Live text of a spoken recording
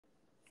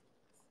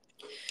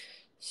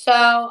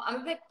So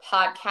I'm a big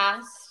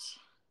podcast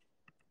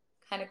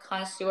kind of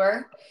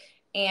connoisseur,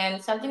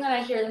 and something that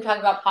I hear them talk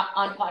about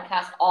on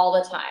podcasts all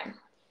the time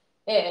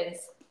is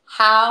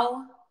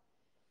how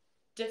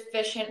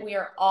deficient we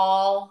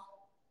all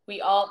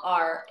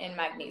are in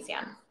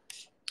magnesium.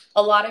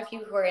 A lot of you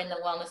who are in the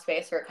wellness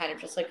space or kind of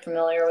just like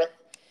familiar with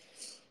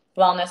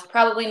wellness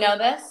probably know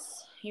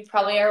this. You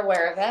probably are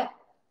aware of it.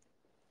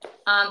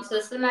 So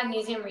this is the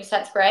Magnesium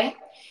Reset Spray.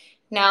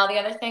 Now, the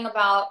other thing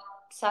about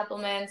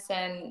supplements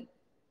and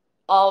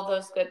all of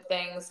those good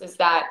things is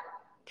that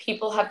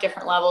people have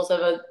different levels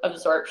of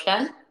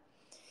absorption.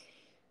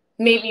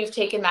 Maybe you've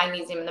taken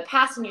magnesium in the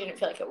past and you didn't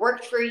feel like it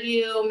worked for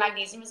you.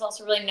 Magnesium is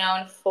also really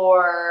known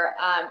for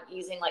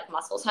easing like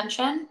muscle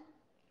tension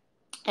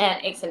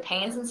and aches and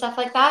pains and stuff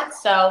like that.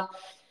 So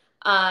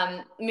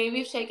maybe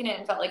you've taken it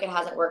and felt like it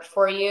hasn't worked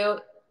for you.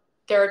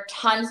 There are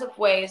tons of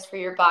ways for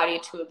your body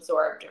to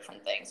absorb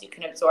different things. You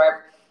can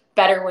absorb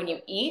better when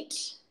you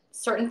eat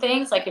certain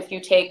things. Like if you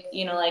take,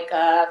 like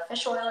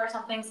fish oil or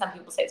something, some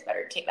people say it's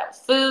better to take that with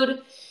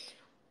food.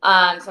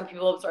 Some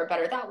people absorb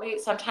better that way.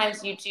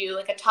 Sometimes you do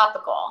like a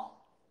topical,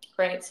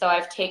 right? So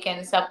I've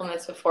taken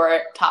supplements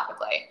before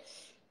topically.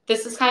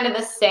 This is kind of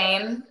the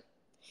same.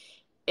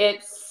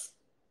 It's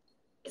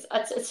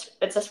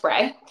a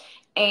spray,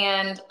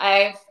 and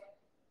I've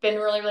been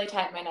really, really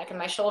tight in my neck and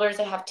my shoulders.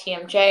 I have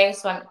TMJ,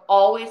 so I'm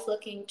always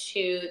looking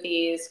to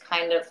these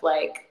kind of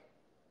like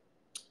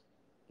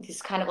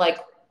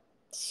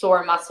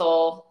sore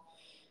muscle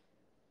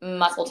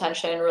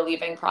tension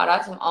relieving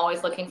products. I'm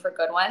always looking for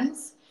good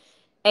ones.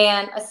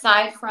 And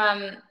aside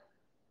from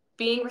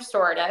being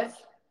restorative,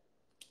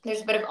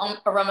 there's a bit of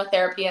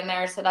aromatherapy in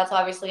there, so that's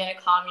obviously going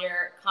to calm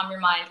your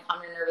mind,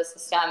 calm your nervous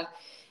system.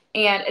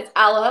 And it's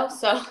aloe,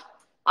 so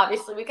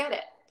obviously we get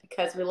it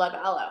because we love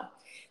aloe.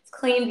 It's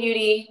clean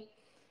beauty.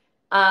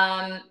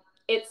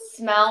 It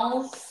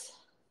smells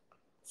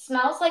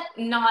like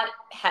not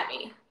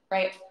heavy,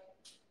 right?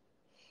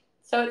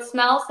 So it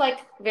smells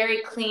like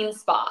very clean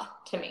spa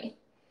to me.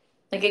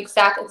 Like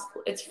exactly,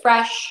 it's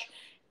fresh.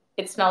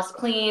 It smells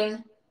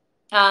clean.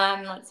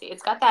 Let's see,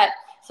 it's got that.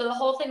 So the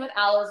whole thing with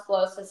aloe's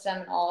glow system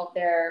and all of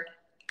their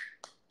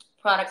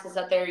products is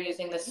that they're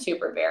using the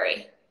super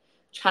berry,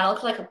 which kind of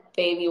looks like a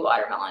baby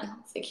watermelon.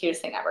 It's the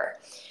cutest thing ever.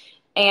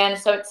 And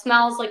so it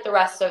smells like the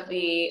rest of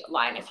the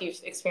line. If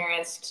you've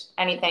experienced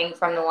anything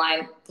from the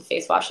line, the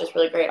face wash is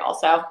really great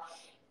also.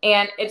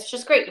 And it's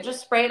just great. You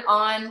just spray it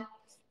on.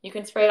 You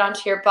can spray it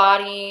onto your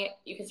body.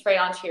 You can spray it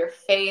onto your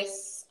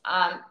face.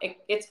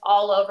 It's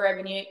all over.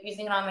 I've been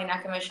using it on my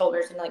neck and my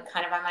shoulders and like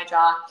kind of on my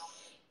jaw.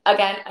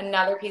 Again,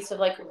 another piece of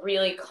like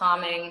really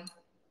calming.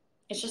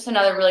 It's just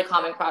another really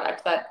calming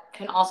product that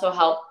can also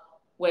help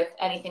with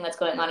anything that's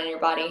going on in your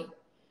body.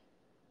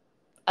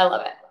 I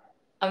love it.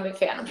 I'm a big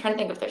fan. I'm trying to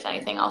think if there's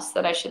anything else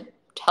that I should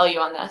tell you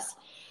on this.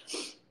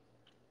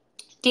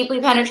 Deeply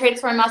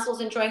penetrates my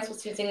muscles and joints with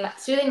soothing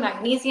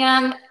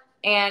magnesium.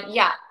 And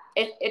yeah,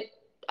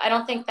 I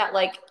don't think that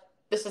like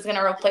this is going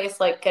to replace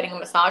like getting a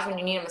massage when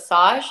you need a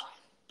massage.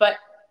 But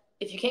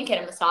if you can't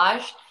get a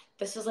massage,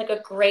 this is like a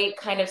great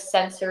kind of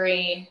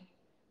sensory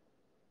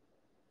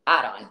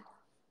add-on.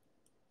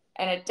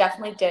 And it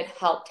definitely did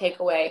help take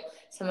away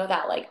some of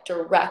that like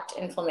direct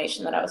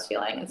inflammation that I was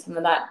feeling and some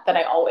of that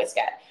I always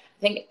get. I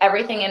think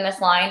everything in this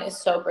line is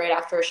so great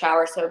after a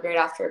shower, so great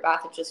after a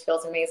bath. It just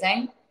feels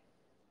amazing.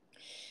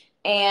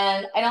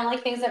 And I don't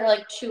like things that are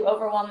like too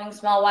overwhelming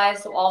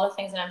smell-wise. So all the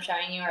things that I'm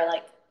showing you are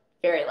like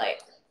very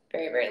light,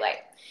 very, very light.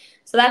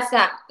 So that's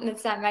that.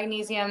 It's that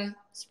magnesium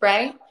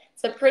spray.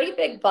 It's a pretty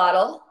big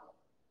bottle.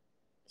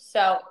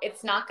 So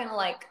it's not going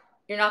to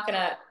you're not going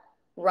to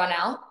run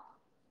out.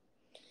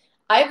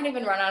 I haven't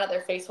even run out of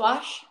their face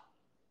wash.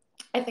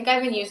 I think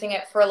I've been using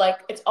it for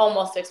it's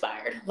almost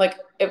expired. Like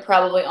it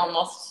probably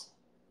almost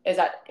is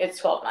at its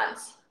 12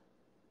 months.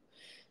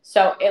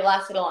 So it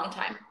lasted a long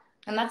time.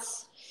 And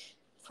that's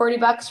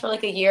 $40 for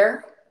like a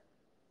year.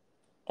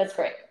 That's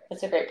great.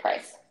 That's a great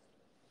price.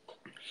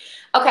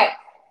 Okay.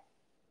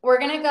 We're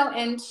going to go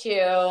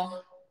into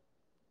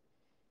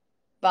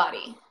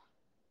body.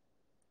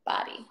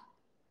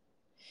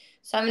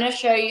 So I'm going to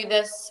show you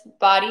this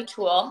body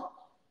tool,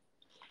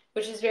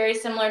 which is very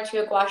similar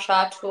to a gua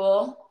sha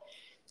tool.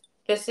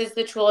 This is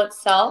the tool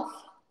itself.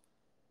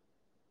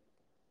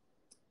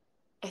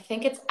 I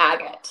think it's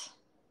agate.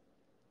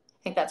 I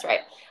think that's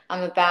right.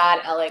 I'm a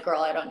bad LA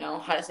girl. I don't know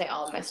how to say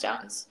all of my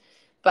stones,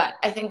 but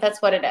I think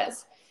that's what it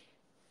is.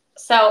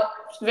 So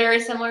it's very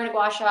similar to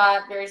gua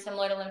sha, very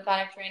similar to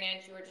lymphatic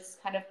drainage. You were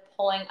just kind of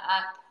pulling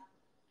up.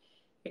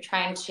 You're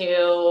trying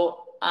to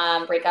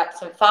break up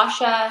some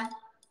fascia,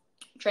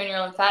 drain your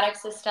lymphatic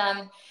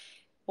system.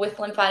 With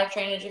lymphatic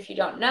drainage, if you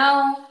don't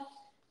know,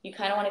 you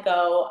kind of want to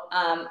go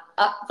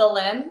up the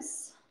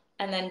limbs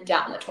and then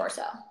down the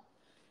torso.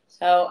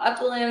 So up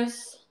the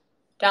limbs,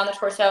 down the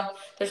torso.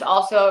 There's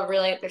also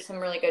there's some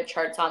really good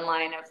charts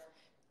online of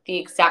the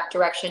exact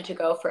direction to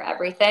go for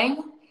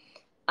everything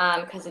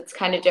because it's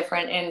kind of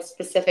different in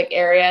specific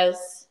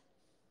areas.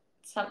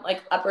 Some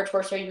like upper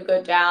torso, you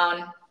go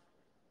down.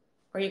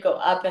 or you go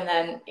up and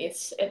then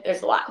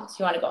there's a lot. So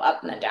you want to go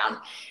up and then down.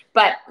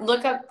 But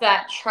look up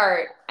that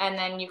chart, and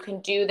then you can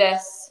do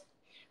this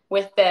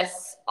with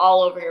this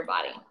all over your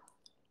body.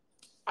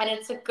 And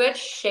it's a good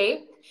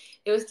shape.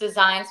 It was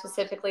designed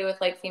specifically with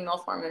like female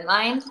form in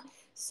mind.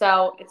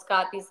 So it's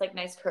got these like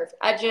nice curved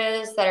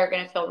edges that are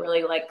going to feel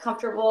really like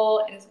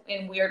comfortable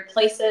in weird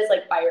places,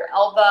 like by your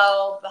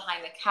elbow,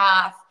 behind the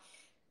calf.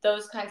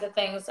 Those kinds of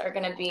things are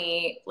going to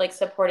be like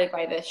supported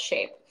by this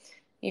shape.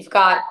 You've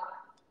got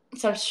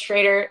some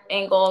straighter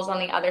angles on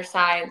the other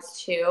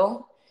sides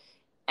too.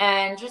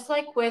 And just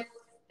like with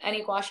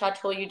any gua sha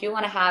tool, you do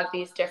want to have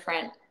these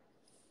different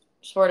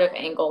sort of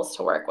angles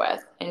to work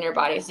with in your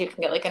body, so you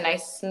can get like a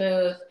nice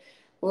smooth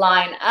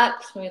line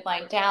up, smooth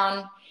line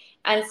down.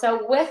 And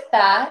so with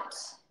that,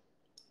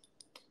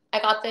 I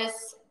got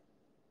this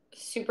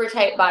super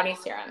tight body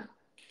serum.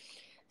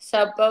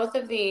 So both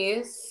of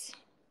these,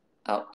 oh,